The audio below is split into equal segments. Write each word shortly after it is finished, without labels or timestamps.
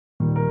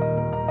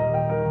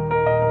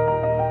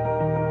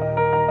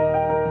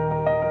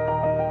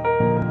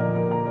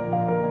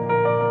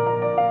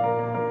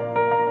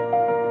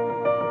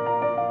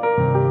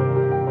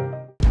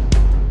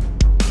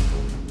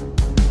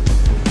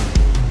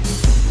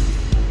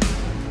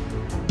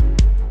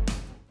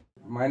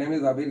My name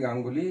is Abir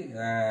Gangoly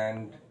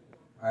and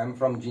I am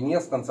from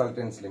Genius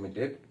Consultants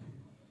Limited.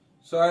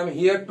 So I am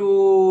here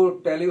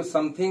to tell you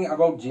something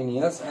about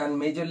Genius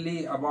and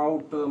majorly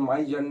about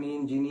my journey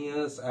in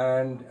Genius,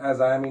 and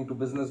as I am into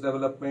business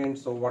development,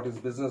 so what is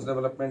business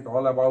development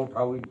all about,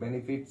 how it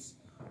benefits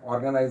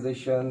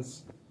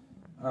organizations.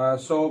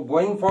 So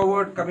going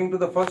forward, coming to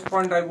the first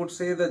point, I would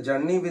say the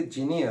journey with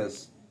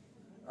Genius.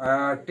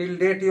 Till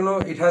date,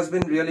 it has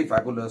been really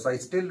fabulous. I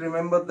still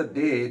remember the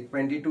day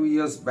 22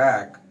 years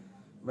back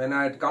when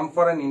I had come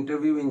for an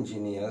interview in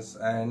Genius,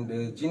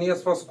 and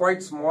Genius was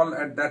quite small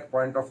at that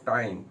point of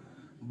time.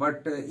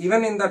 But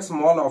even in that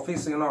small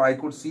office, I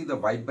could see the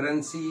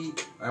vibrancy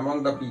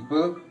among the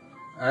people,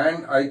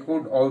 and I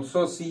could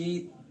also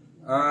see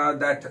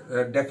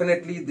that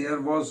definitely there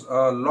was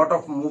a lot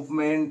of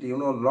movement, a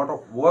lot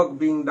of work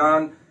being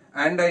done.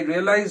 And I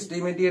realized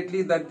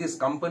immediately that this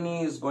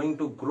company is going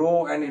to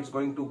grow, and it's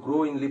going to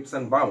grow in leaps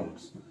and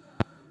bounds.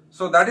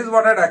 So that is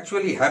what had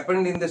actually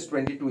happened in this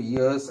 22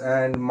 years.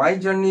 And my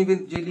journey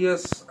with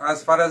Genius,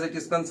 as far as it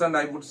is concerned,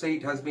 I would say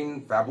it has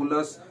been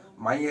fabulous.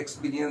 My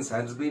experience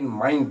has been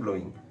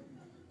mind-blowing.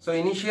 So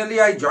initially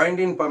I joined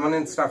in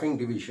permanent staffing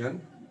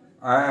division.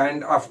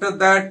 And after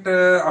that,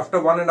 after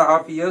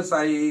 1.5 years,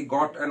 I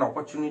got an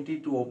opportunity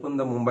to open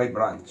the Mumbai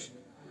branch.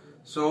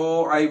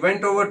 So I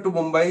went over to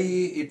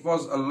Mumbai. It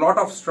was a lot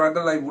of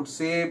struggle, I would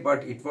say,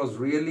 but it was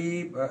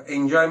really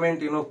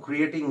enjoyment,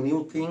 creating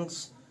new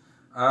things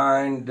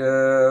and,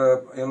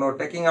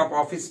 taking up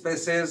office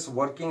spaces,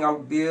 working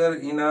out there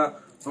in a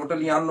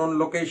totally unknown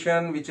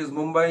location, which is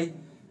Mumbai.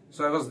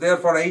 So I was there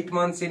for 8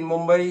 months in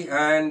Mumbai,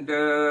 and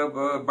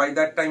by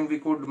that time we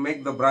could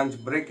make the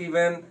branch break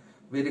even.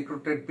 We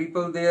recruited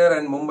people there,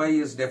 and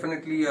Mumbai is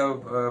definitely a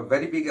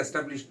very big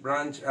established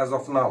branch as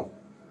of now.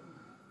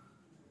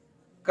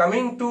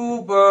 Coming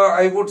to,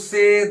 I would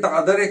say, the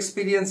other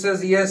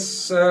experiences,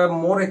 yes,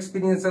 more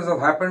experiences have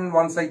happened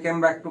once I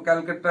came back to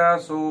Calcutta.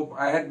 So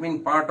I had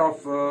been part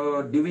of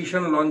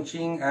division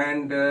launching,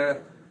 and,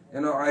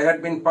 I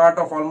had been part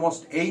of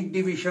almost 8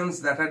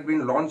 divisions that had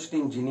been launched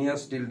in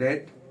Genius till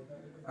date.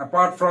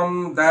 Apart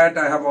from that,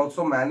 I have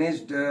also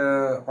managed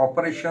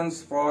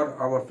operations for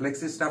our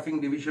flexi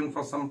staffing division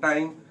for some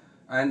time.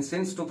 And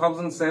since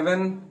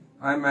 2007,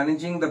 I am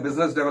managing the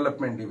business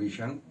development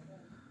division.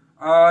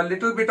 A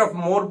little bit of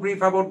more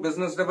brief about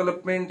business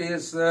development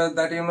is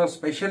that,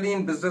 especially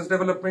in business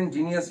development,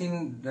 Genius,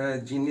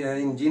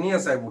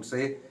 I would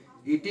say,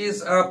 it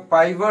is a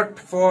pivot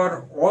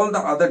for all the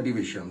other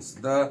divisions.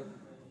 The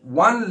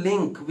one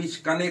link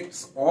which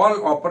connects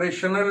all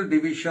operational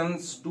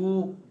divisions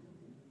to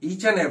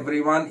each and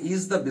everyone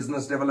is the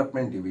business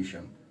development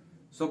division.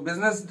 So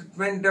business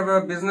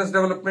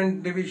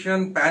development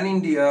division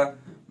pan-India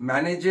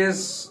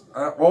manages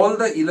all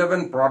the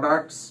 11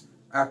 products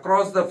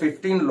across the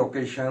 15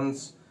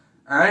 locations,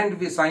 and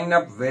we sign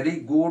up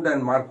very good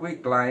and marquee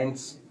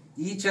clients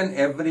each and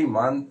every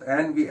month,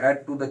 and we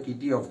add to the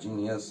kitty of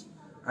Genius.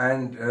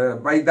 And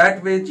by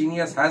that way,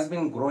 Genius has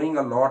been growing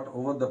a lot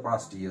over the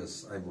past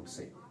years, I would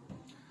say.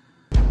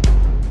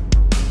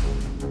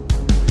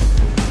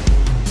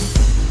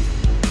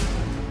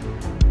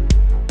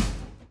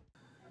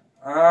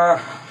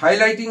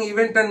 Highlighting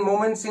event and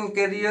moments in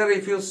career,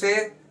 if you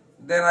say,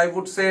 then I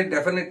would say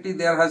definitely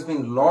there has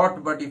been a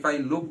lot, but if I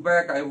look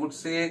back, I would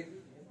say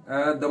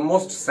the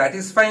most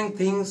satisfying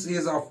things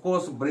is, of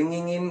course,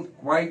 bringing in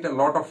quite a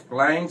lot of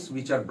clients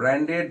which are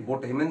branded,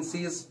 both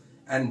MNCs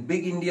and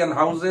big Indian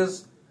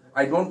houses.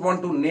 I don't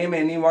want to name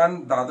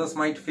anyone, the others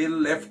might feel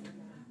left.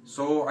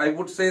 So I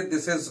would say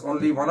this is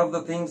only one of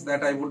the things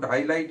that I would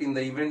highlight in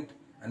the event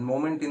and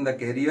moment in the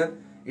career.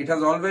 It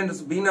has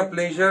always been a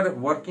pleasure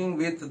working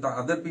with the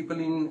other people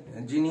in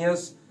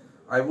Genius.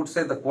 I would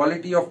say the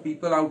quality of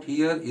people out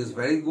here is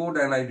very good,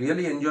 and I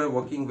really enjoy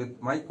working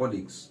with my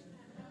colleagues.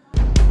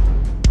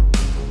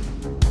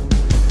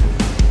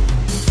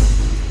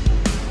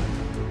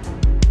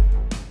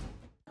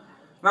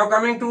 Now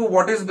coming to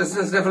what is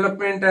business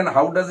development and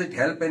how does it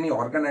help any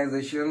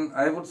organization,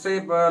 I would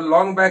say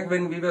long back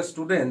when we were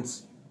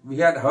students, we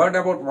had heard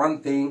about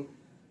one thing,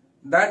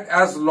 that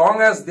as long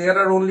as there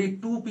are only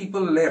 2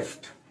 people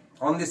left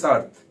on this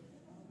earth,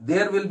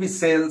 there will be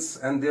sales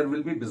and there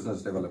will be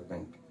business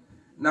development.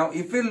 Now,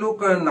 if we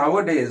look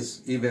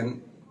nowadays,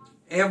 even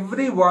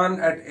everyone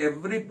at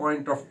every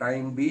point of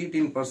time, be it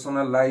in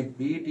personal life,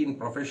 be it in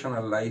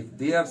professional life,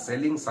 they are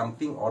selling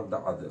something or the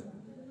other.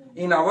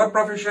 In our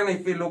profession,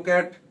 if we look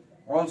at,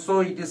 also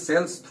it is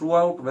sales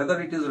throughout,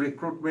 whether it is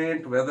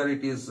recruitment, whether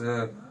it is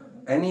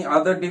any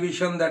other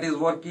division that is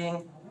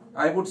working.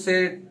 I would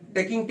say,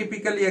 taking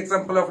typically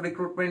example of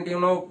recruitment,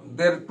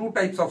 there are 2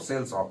 types of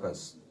sales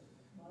occurs.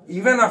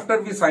 Even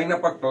after we sign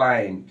up a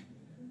client,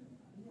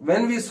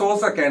 when we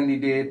source a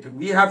candidate,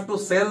 we have to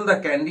sell the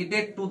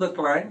candidate to the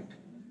client.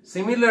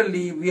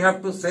 Similarly, we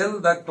have to sell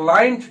the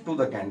client to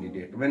the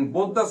candidate. When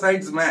both the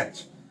sides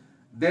match,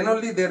 then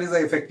only there is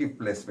an effective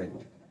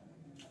placement.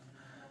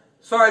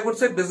 So I would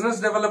say business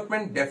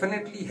development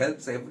definitely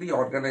helps every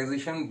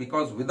organization,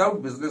 because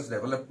without business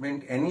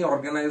development, any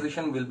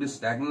organization will be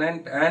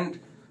stagnant and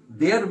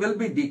there will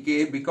be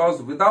decay,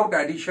 because without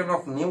addition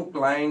of new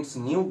clients,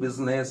 new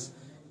business,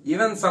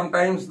 even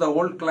sometimes the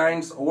old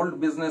clients, old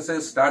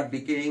businesses start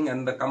decaying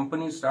and the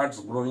company starts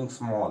growing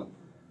small.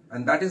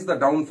 And that is the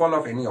downfall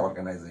of any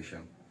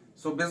organization.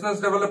 So business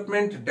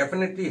development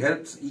definitely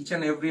helps each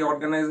and every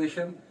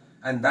organization,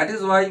 and that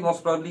is why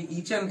most probably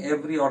each and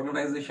every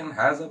organization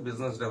has a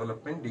business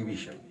development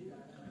division.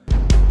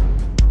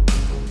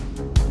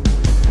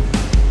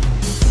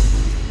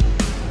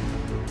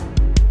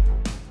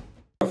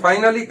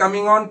 Finally,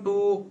 coming on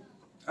to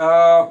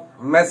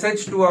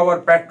message to our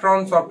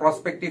patrons or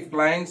prospective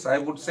clients, I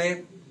would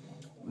say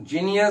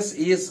Genius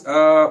is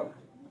a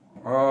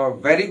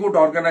very good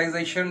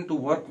organization to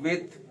work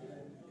with.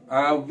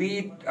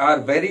 We are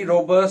very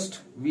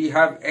robust. We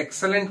have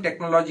excellent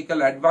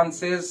technological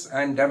advances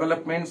and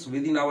developments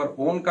within our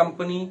own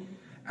company.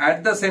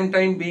 At the same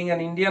time, being an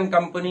Indian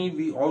company,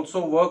 we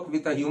also work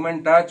with a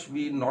human touch.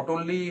 We not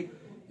only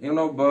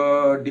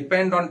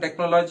depend on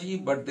technology,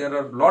 but there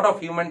are a lot of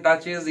human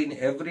touches in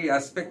every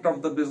aspect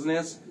of the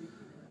business,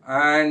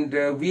 and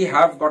we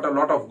have got a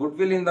lot of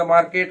goodwill in the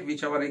market,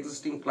 which our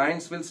existing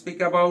clients will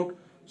speak about.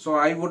 So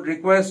I would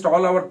request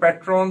all our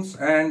patrons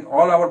and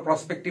all our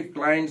prospective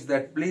clients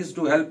that please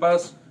do help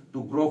us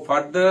to grow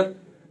further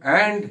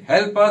and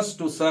help us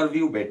to serve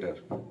you better.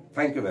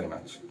 Thank you very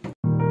much.